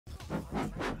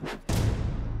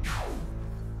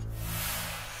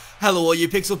Hello all you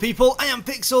Pixel people, I am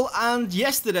Pixel, and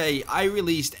yesterday I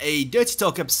released a Dirty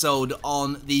Talk episode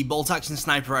on the bolt action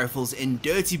sniper rifles in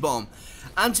Dirty Bomb.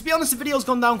 And to be honest, the video's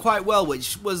gone down quite well,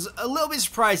 which was a little bit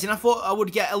surprising. I thought I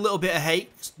would get a little bit of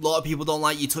hate. A lot of people don't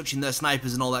like you touching their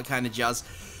snipers and all that kind of jazz.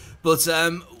 But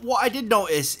what I did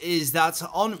notice is that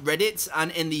on Reddit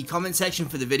and in the comment section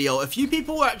for the video, a few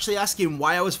people were actually asking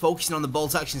why I was focusing on the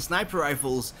bolt action sniper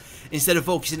rifles instead of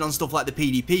focusing on stuff like the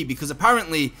PDP, because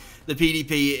apparently the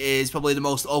PDP is probably the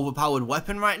most overpowered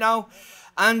weapon right now.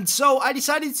 And so I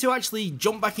decided to actually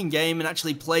jump back in game and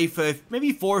actually play for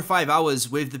maybe 4 or 5 hours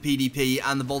with the PDP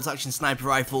and the bolt action sniper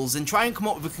rifles and try and come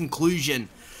up with a conclusion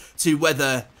to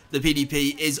whether the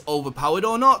PDP is overpowered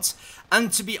or not.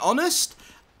 And to be honest,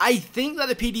 I think that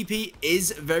the PDP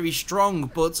is very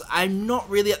strong, but I'm not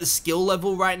really at the skill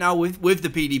level right now with the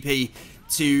PDP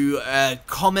to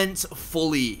comment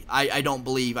fully. I don't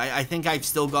believe. I think I've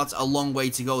still got a long way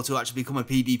to go to actually become a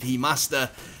PDP master.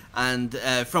 And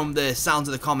from the sounds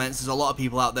of the comments, there's a lot of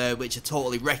people out there which are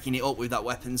totally wrecking it up with that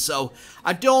weapon. So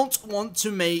I don't want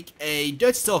to make a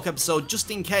Dirty Talk episode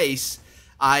just in case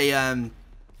I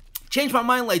change my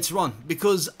mind later on,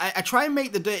 because I try and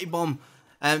make the Dirty Bomb,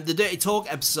 the Dirty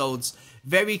Talk episodes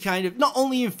very kind of not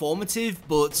only informative,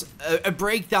 but a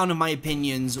breakdown of my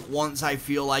opinions once I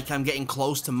feel like I'm getting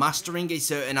close to mastering a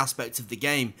certain aspect of the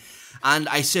game. And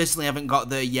I certainly haven't got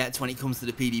there yet when it comes to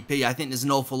the PDP. I think there's an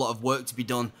awful lot of work to be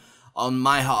done on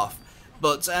my half.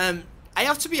 But I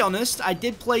have to be honest, I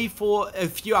did play for a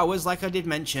few hours like I did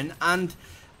mention, and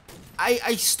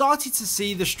I started to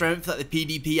see the strength that the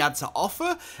PDP had to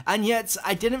offer, and yet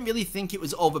I didn't really think it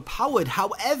was overpowered.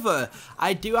 However,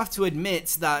 I do have to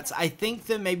admit that I think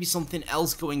there may be something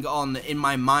else going on in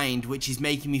my mind which is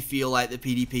making me feel like the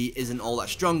PDP isn't all that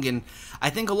strong, and I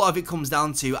think a lot of it comes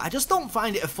down to I just don't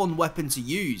find it a fun weapon to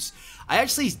use. I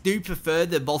actually do prefer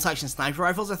the bolt action sniper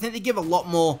rifles. I think they give a lot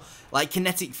more like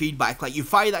kinetic feedback. Like you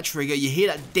fire that trigger, you hear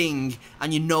that ding,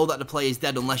 and you know that the player is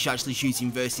dead unless you're actually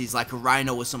shooting versus like a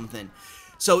rhino or something.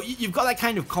 So you've got that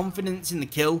kind of confidence in the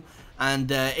kill, and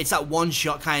it's that one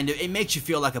shot kind of, it makes you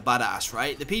feel like a badass,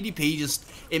 right? The PDP just,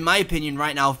 in my opinion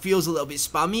right now, feels a little bit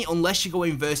spammy unless you're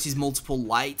going versus multiple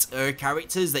light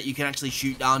characters that you can actually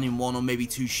shoot down in 1 or maybe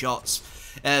 2 shots.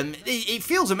 It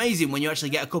feels amazing when you actually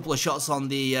get a couple of shots on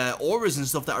the auras and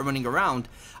stuff that are running around.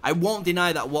 I won't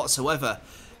deny that whatsoever.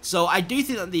 So I do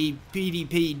think that the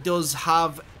PDP does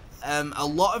have a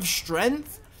lot of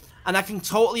strength, and I can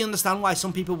totally understand why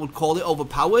some people would call it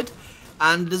overpowered.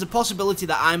 And there's a possibility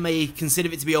that I may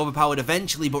consider it to be overpowered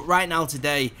eventually, but right now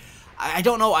today, I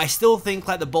don't know, I still think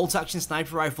like the bolt action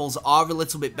sniper rifles are a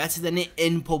little bit better than it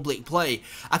in public play.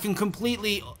 I can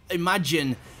completely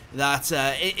imagine that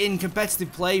in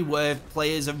competitive play where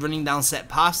players are running down set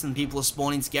paths and people are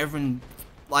spawning together and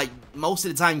like most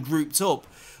of the time grouped up,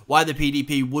 why the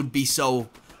PDP would be so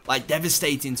like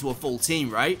devastating to a full team,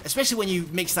 right? Especially when you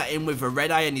mix that in with a Red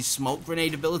Eye and his smoke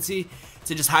grenade ability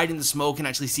to just hide in the smoke and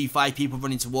actually see 5 people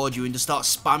running towards you and just start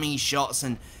spamming shots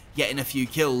and getting a few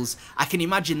kills. I can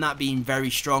imagine that being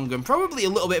very strong and probably a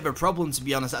little bit of a problem, to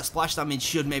be honest. That splash damage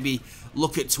should maybe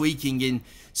look at tweaking in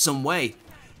some way.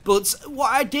 But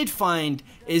what I did find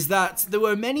is that there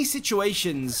were many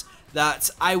situations that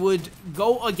I would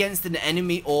go against an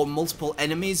enemy or multiple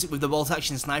enemies with the bolt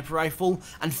action sniper rifle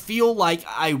and feel like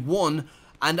I won,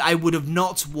 and I would have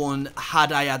not won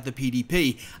had I had the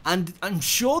PDP. And I'm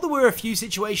sure there were a few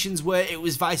situations where it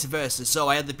was vice versa. So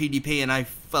I had the PDP and I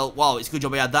felt, wow, it's a good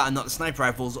job I had that and not the sniper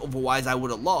rifles, otherwise I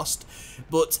would have lost.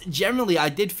 But generally I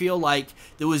did feel like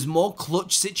there was more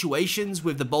clutch situations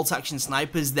with the bolt action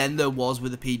snipers than there was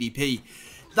with the PDP.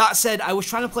 That said, I was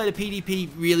trying to play the PDP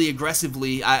really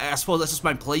aggressively. I suppose that's just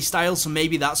my playstyle, so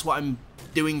maybe that's what I'm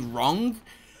doing wrong.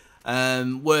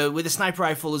 Where with a sniper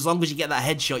rifle, as long as you get that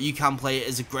headshot, you can play it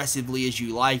as aggressively as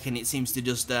you like, and it seems to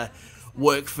just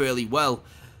work fairly well.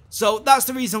 So that's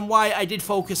the reason why I did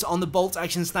focus on the bolt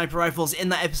action sniper rifles in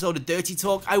that episode of Dirty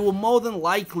Talk. I will more than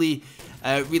likely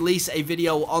release a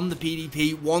video on the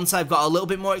PDP once I've got a little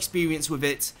bit more experience with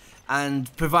it,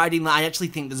 and providing that I actually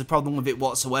think there's a problem with it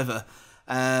whatsoever.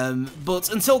 But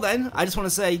until then, I just want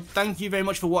to say thank you very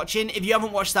much for watching. If you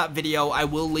haven't watched that video, I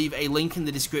will leave a link in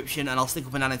the description, and I'll stick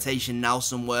up an annotation now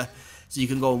somewhere so you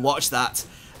can go and watch that.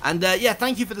 And yeah,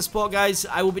 thank you for the support, guys.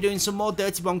 I will be doing some more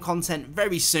Dirty Bomb content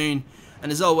very soon.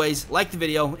 And as always, like the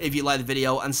video if you like the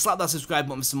video, and slap that subscribe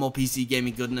button for some more PC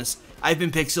gaming goodness. I've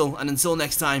been Pixel, and until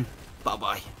next time, bye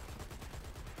bye.